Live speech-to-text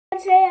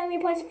today I'm going to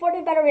be playing some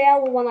Fortnite Battle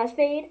Royale with one last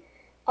fade.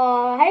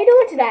 How you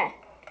doing today?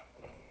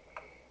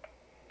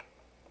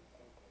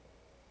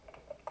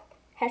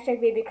 Hashtag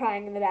baby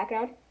crying in the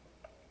background.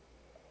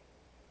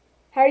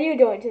 How are you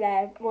doing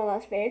today, one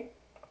last fade?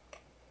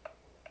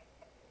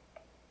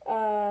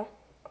 One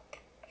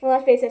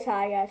last fade says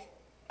hi, guys.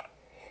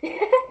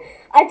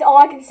 That's all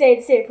I can say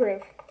to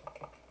approve.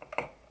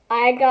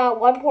 I got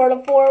 1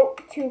 portal 4,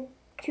 two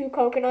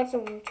coconuts,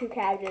 and 2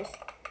 cabbages.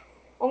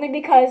 Only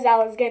because I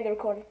was getting the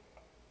recording.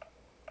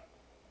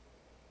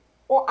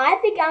 Well, I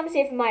think I'm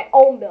safe in my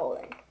own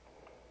building.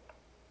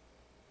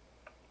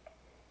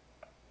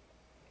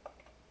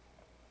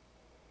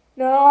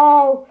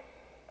 No.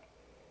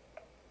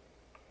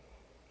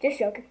 Just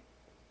joking.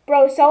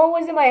 Bro, someone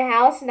was in my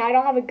house and I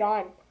don't have a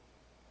gun.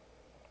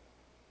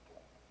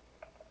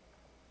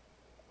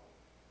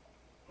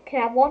 Can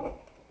I have one?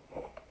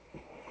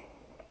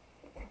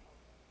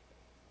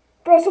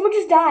 Bro, someone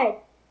just died.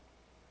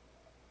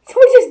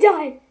 Someone just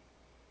died.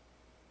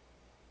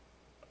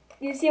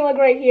 You see him like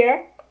right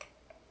here?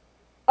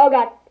 Oh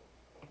god.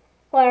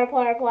 Player.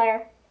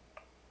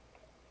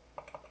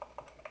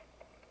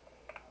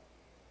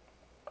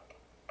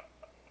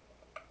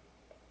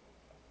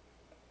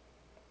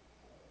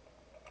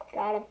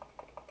 Got him.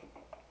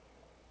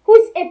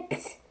 Who's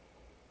it?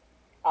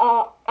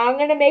 I'm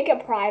gonna make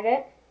it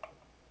private.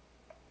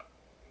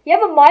 You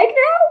have a mic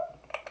now?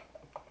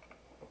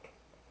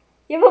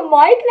 You have a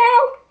mic now?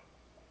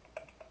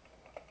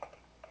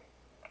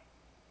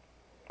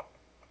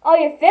 Oh,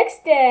 you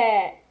fixed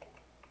it.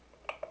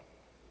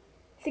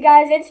 So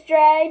guys, it's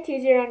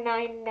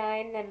Dre2099.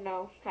 I don't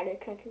know how to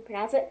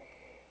pronounce it.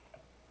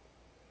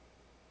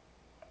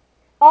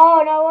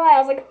 Oh, no way. I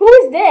was like, who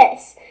is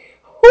this?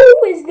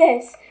 Who is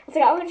this? I was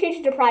like, I'm going to change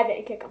it to private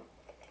and kick him.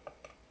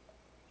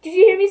 Did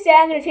you hear me say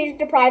I'm going to change it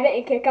to private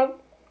and kick him?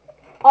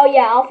 Oh,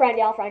 yeah, I'll friend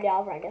you.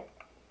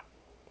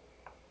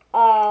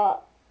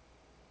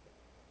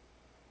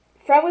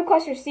 Friend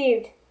request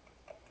received.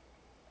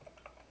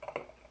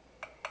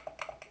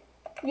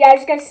 Yeah, I was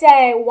just going to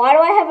say, why do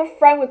I have a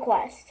friend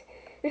request?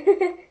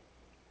 It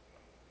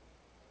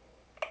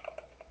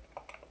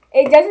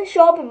doesn't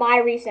show up in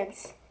my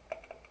recents.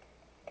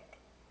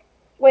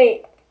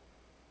 Wait.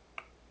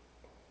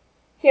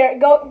 Here,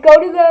 go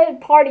to the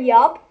party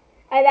up,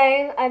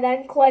 and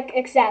then click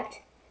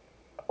accept,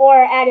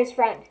 or add as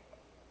friend.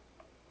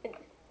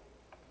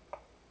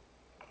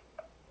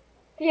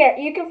 Here,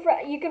 you can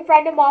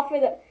friend him off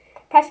with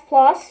press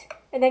plus,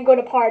 and then go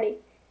to party,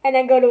 and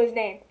then go to his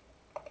name.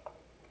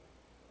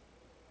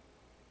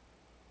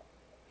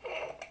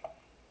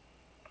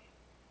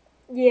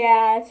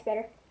 Yeah, that's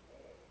better.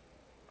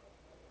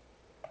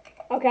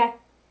 Okay.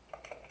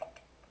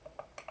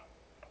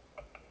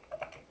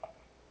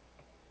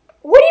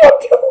 What are you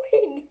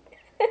doing?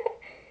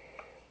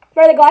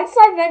 Bro, the Galaxy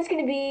Live event's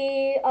gonna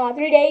be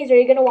 3 days. Are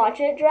you gonna watch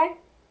it, Dre?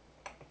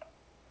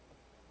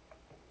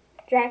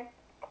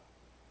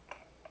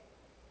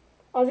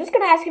 I was just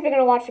gonna ask if you're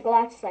gonna watch the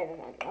Galactus Live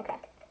event. Okay.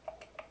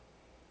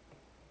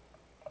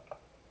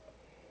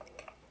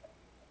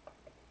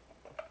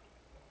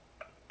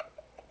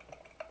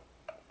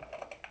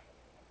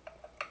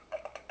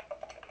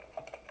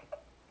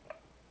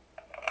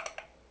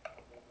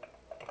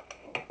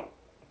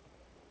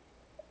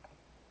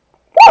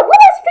 Whoa, what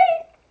is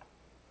speed?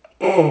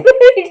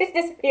 He just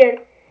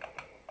disappeared.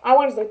 I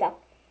want his loot though.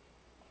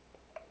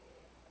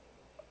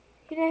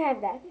 He didn't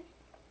have that.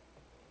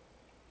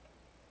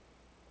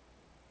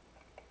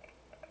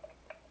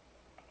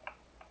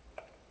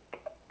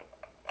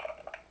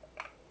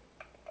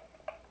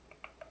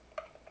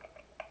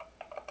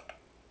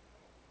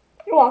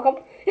 You're welcome.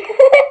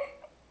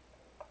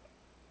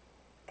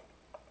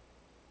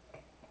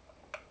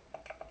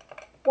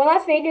 One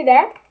last fade, you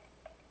there?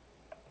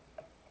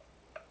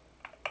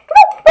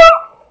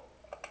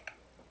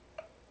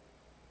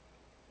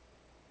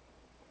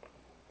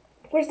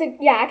 Where's the...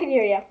 Yeah, I can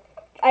hear you.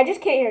 I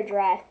just can't hear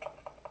Dre.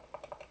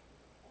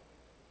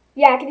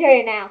 Yeah, I can hear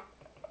you now.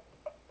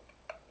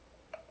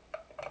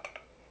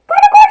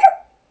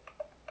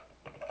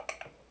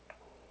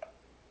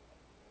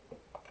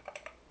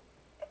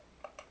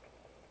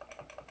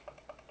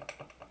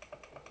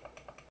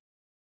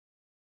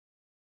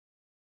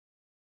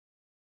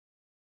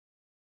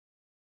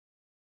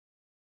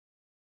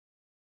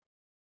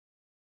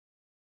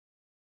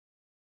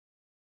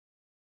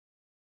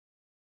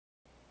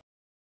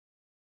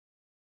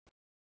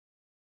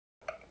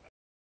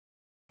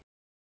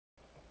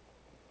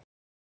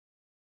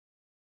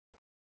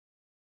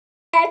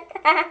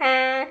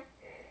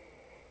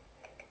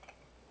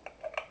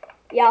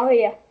 Yeah, I'll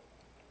hear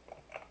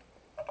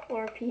you.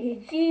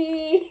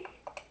 RPG.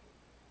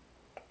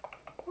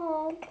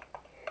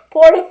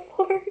 Porta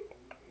Fort.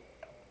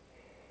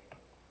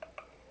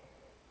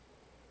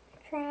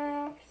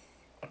 Traps.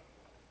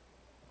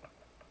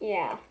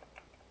 Yeah.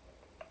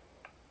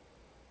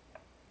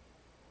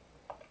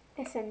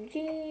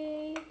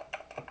 SMG.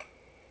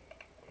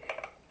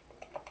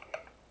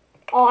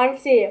 Oh, I don't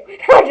see you.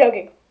 I'm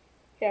joking.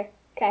 Here.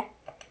 Okay.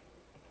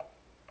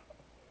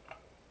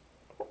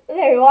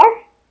 There you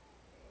are.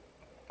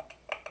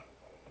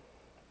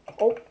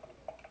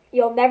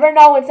 You'll never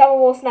know when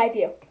someone will snipe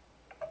you.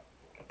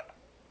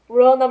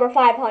 Rule number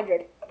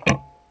 500.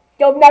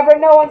 You'll never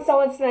know when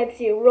someone snipes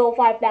you. Rule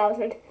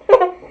 5,000.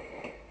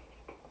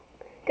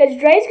 Because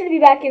Dre's going to be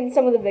back in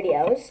some of the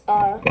videos.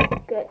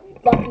 Good.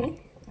 Lucky.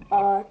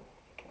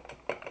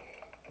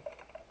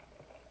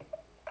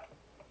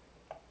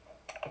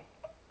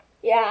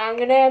 Yeah, I'm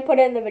going to put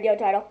it in the video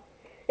title.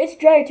 It's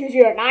Dre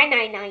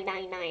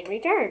 20999999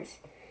 returns.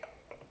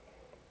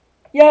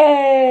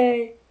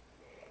 Yay!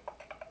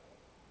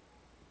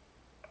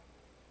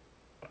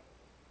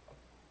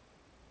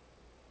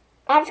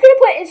 I'm just going to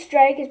put It's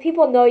Dre because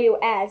people know you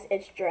as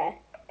It's Dre.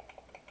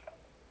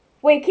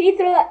 Wait, can you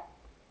throw that?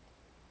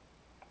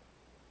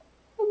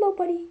 Hello,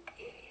 buddy.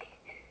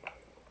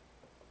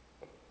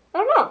 I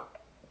don't know.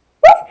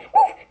 Woof!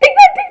 Woof! Big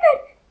man! Big man!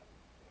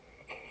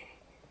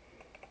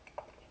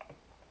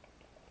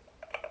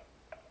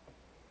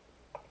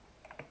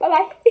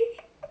 Bye-bye.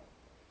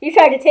 You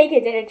tried to take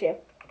it, didn't you?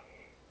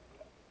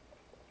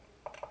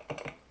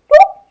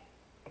 Whoop!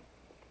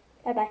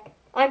 Bye-bye.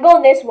 I'm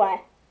going this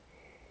way.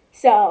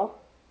 So,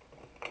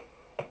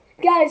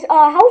 guys,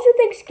 how was your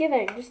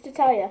Thanksgiving? Just to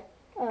tell you,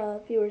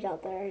 viewers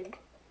out there. And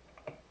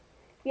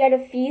we had a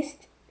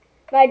feast.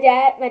 My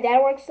dad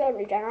works at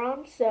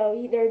Regeneron,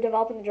 so they're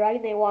developing the drug,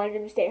 and they wanted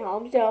him to stay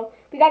home. So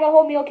we got a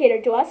whole meal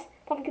catered to us: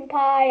 pumpkin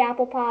pie,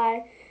 apple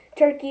pie,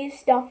 turkey,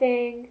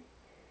 stuffing,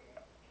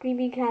 green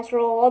bean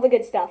casserole, all the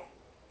good stuff.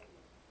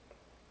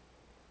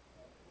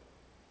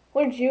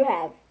 What did you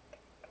have?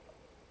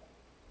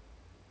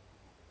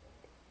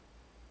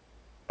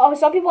 Oh,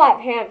 some people have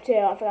ham too.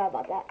 I forgot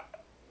about that.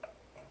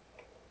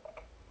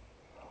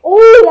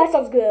 Oh, that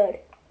sounds good.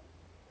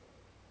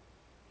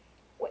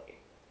 Wait.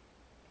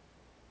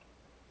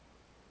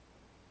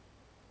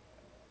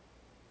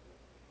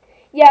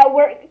 Yeah,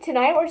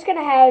 tonight we're just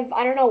gonna have,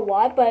 I don't know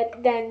what,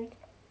 but then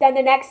the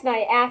next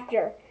night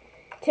after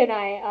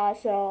tonight.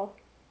 So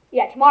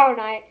yeah, tomorrow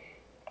night.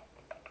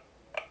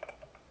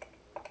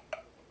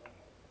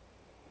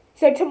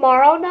 So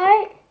tomorrow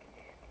night,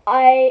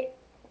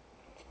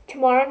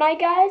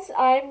 guys,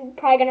 I'm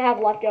probably gonna have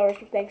leftovers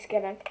for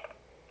Thanksgiving.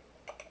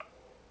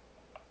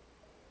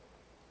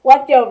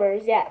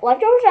 Leftovers, yeah.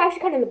 Leftovers are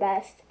actually kind of the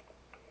best.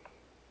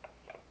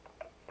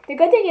 The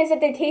good thing is that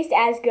they taste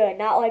as good,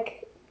 not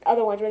like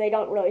other ones where they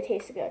don't really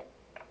taste good.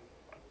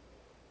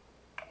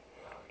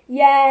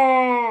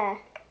 Yeah.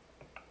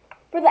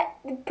 For the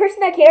person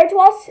that catered to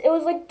us, it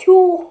was like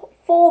 2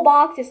 full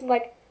boxes. And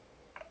like,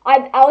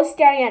 I was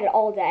staring at it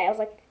all day. I was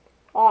like,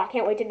 oh, I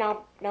can't wait to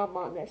nom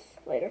on this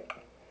later.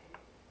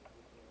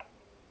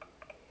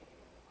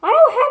 I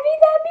don't have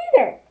them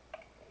either.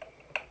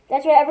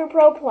 That's what every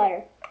pro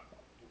player.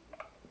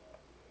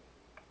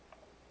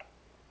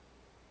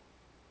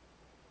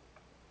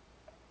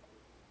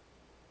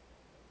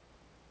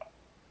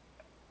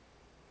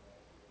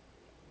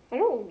 I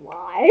don't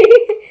lie.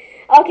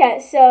 Okay,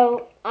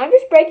 so I'm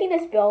just breaking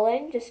this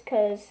building just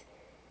because,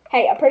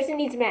 hey, a person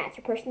needs mats.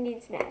 A person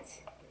needs mats.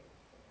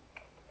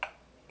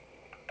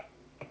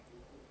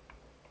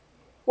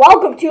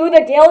 Welcome to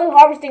the Daily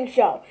Harvesting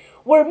Show,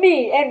 where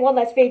me and one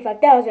less paid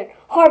 5,000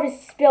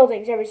 harvests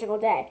buildings every single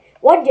day.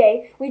 One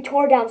day, we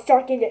tore down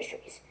Stark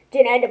Industries.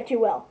 Didn't end up too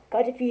well.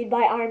 Got defeated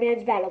by Iron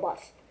Man's battle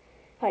bus.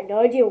 Had no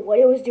idea what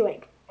it was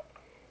doing.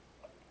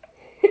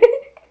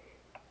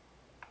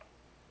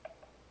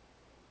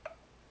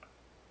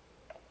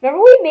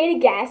 Remember we made a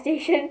gas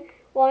station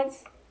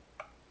once?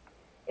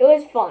 It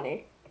was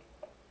funny.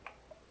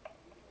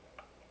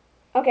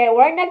 Okay,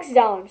 we're in next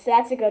zone, so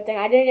that's a good thing.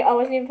 I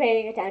wasn't even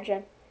paying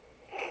attention.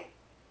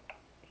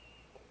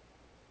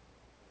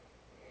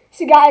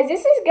 So guys,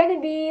 this is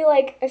gonna be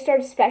like a sort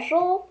of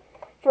special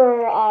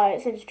for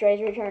since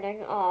Dre's returning.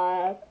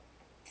 So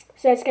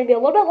it's gonna be a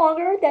little bit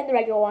longer than the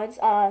regular ones.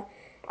 I've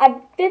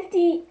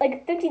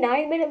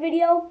 59-minute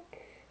video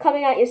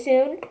coming at you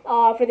soon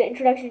for the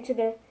introduction to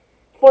the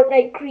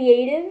Fortnite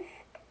creative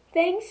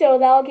thing. So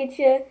that'll get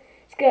you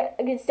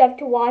good stuff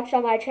to watch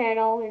on my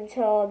channel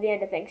until the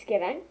end of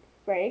Thanksgiving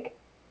break.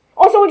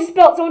 Oh, someone just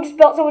built.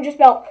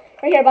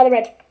 Right here by the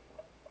bridge.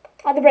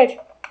 On the bridge.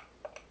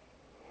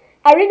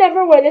 I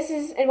remember where this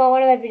is in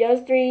one of my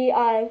videos, three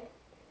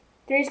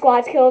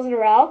squads kills in a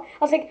row. I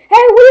was like, hey, what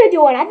are you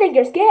doing? I think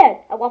you're scared.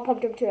 I one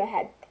pumped him to the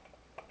head.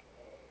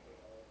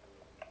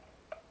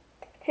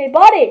 Hey,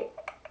 buddy.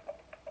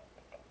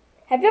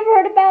 Have you ever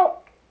heard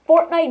about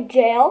Fortnite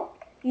jail?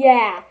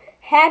 Yeah.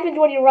 Happens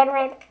when you run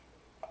around.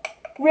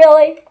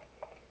 Really?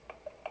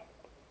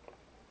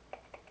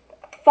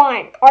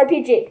 Fine.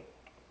 RPG.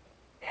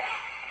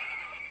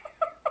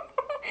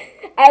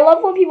 I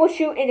love when people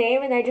shoot and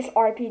aim and I just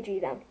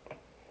RPG them.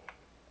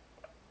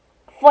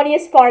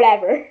 Funniest part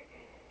ever.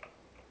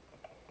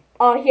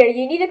 Oh, here,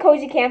 you need a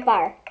cozy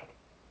campfire.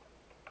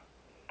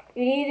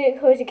 You need a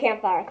cozy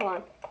campfire, come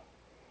on.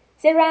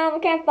 Sit around the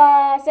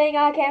campfire, sing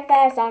our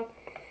campfire song.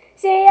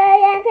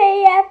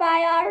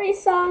 C-A-M-P-F-I-R-E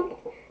song.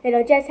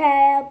 It'll just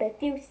help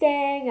if you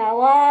sing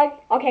along.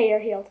 Okay, you're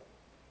healed.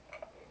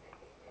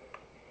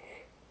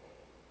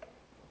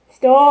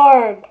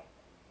 Storm.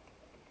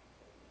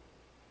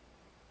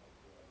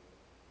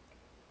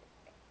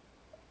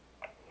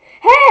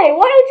 Why?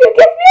 Why don't you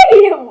give me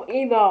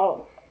an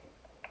emote?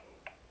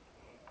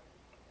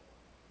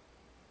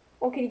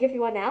 Well, can you give me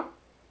one now?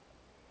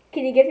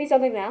 Can you give me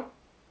something now?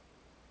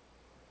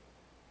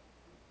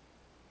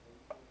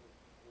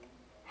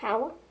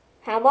 How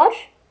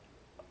much?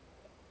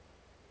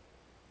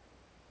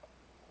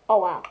 Oh,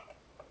 wow.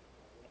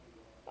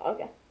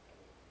 Okay.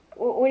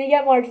 When you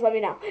get more, just let me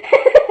know.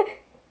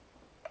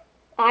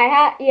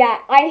 I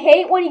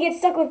hate when you get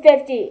stuck with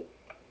 50.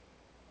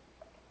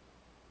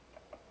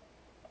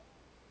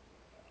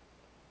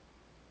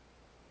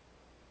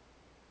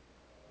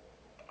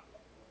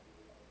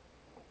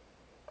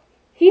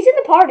 He's in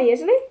the party,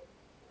 isn't he?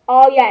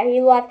 Oh, yeah,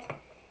 he left.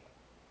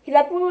 He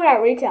left when we were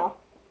at retail.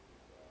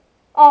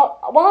 Oh,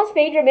 while on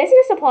Spade, you're missing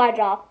a supply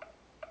drop.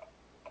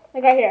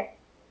 Like right here.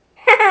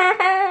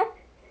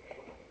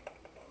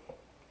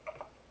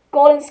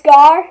 Golden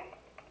Scar.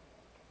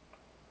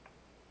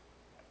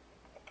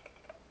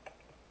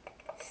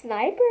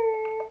 Sniper.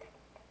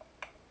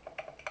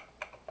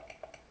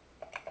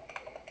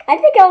 I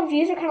think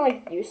LMGs are kind of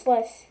like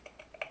useless.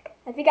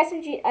 I think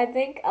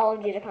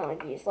LMGs are kind of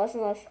like useless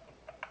unless.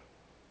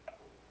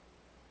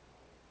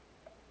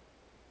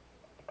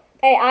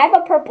 Hey, I have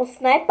a purple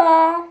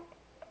sniper.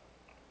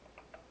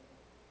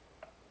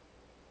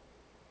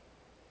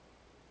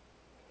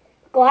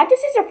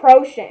 Galactus is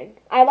approaching.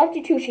 I left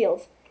you 2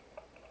 shields.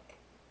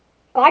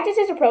 Galactus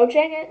is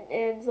approaching and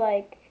it's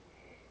like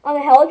on the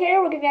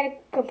helicarrier, we're gonna be at a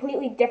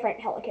completely different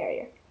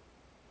helicarrier.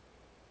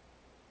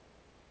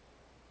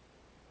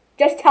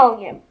 Just telling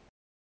him.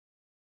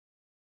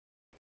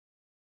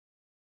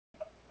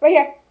 Right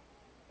here.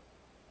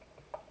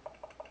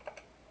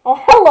 Oh,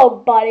 hello,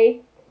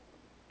 buddy.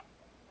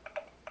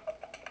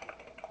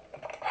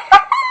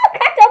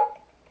 Cracked him.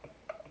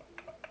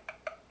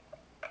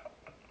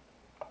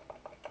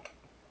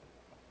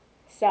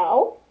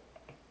 So.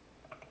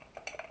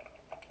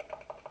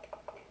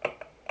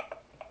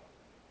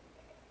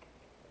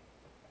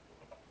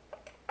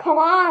 Come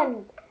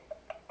on.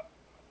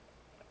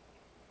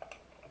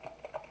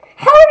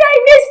 How did I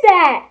miss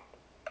that?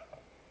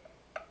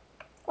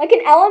 Like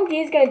an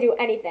LMG is gonna do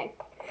anything.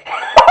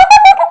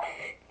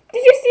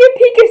 Did you see him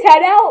peek his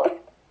head out?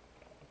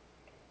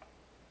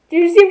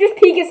 Did you see him just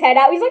peek his head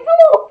out? He's like,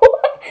 hello.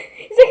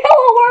 He's like,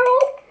 hello,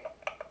 world.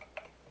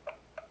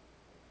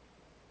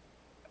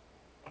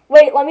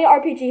 Wait, let me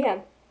RPG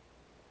him.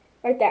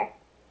 Right there.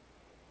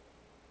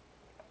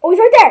 Oh, he's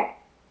right there.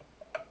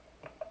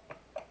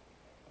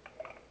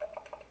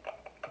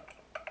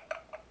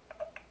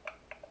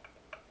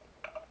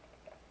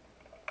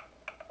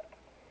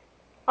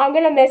 I'm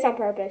gonna miss on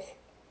purpose.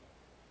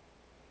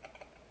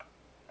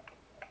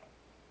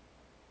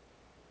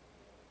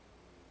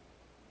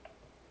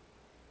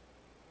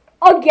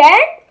 Again?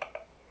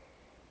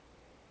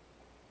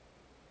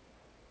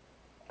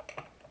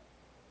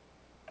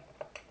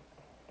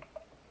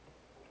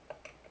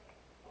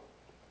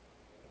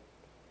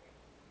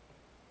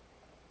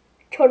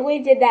 Totally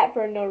did that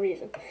for no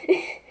reason.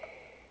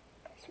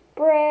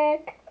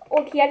 Brick.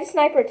 Look, he had a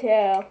sniper too.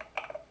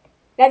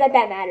 Not that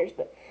that matters,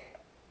 but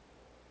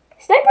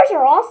snipers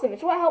are awesome.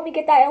 It's what helped me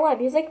get that LM.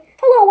 He's like,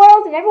 hello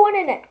world, and everyone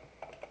in it.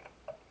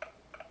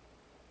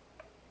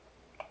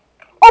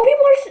 Oh,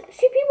 people are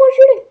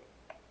shooting.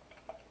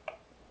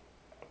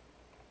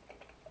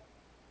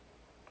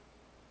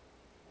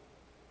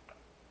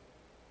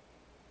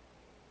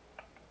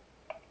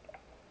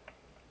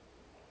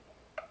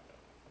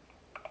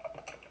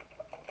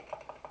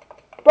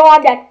 Bro,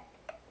 I'm dead.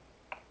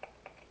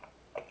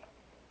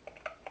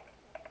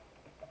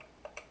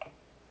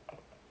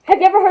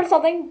 Have you ever heard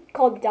something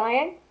called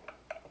dying?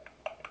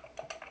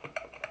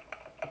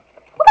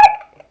 Okay.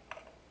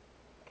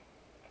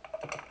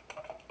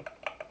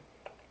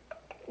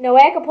 No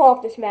way I can pull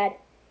off this med.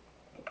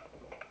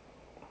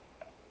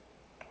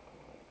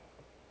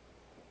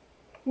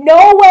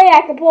 No way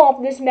I can pull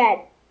off this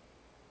med.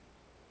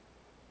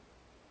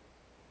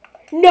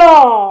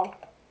 No.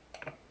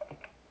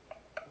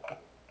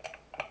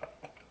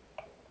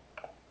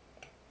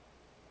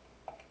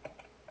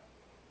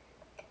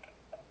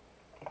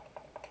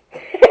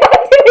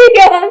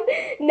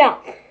 No.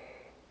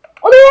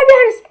 Oh, they're right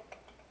behind us.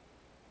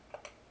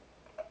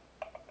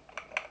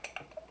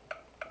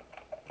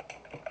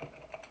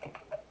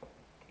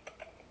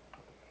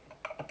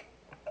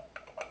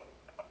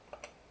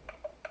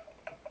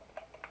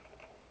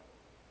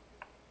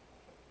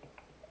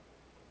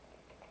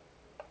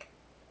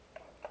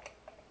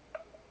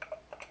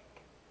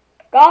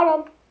 Got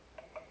him.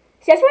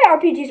 See, that's why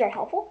RPGs are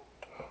helpful.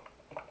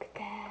 Look at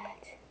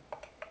that.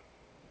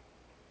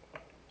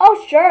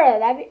 Oh, sure.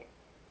 That'd be.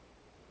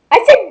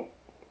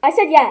 I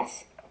said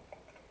yes.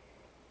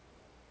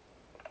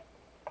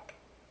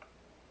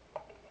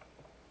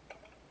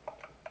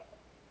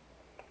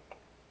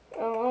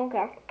 Oh,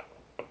 okay.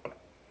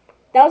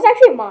 That was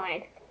actually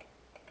mine.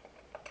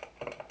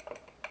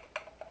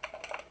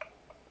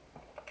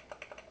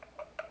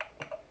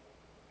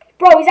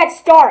 Bro, he's at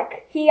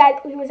Stark. He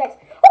was at.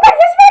 Oh God, he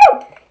has Venom!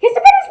 He has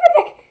the Venom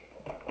Smithwick!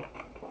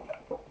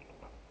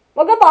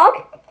 Well, good luck.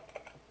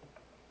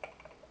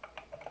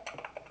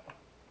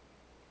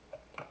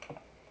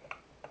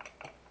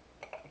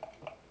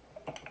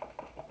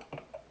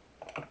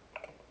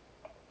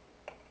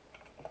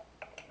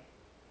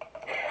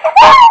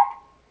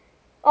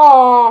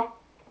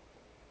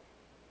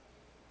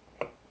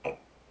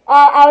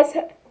 I was.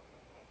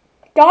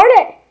 Darn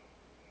it!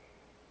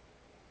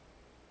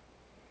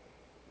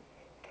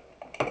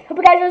 Hope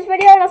you guys enjoyed this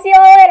video, and I'll see you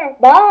all later.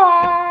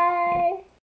 Bye!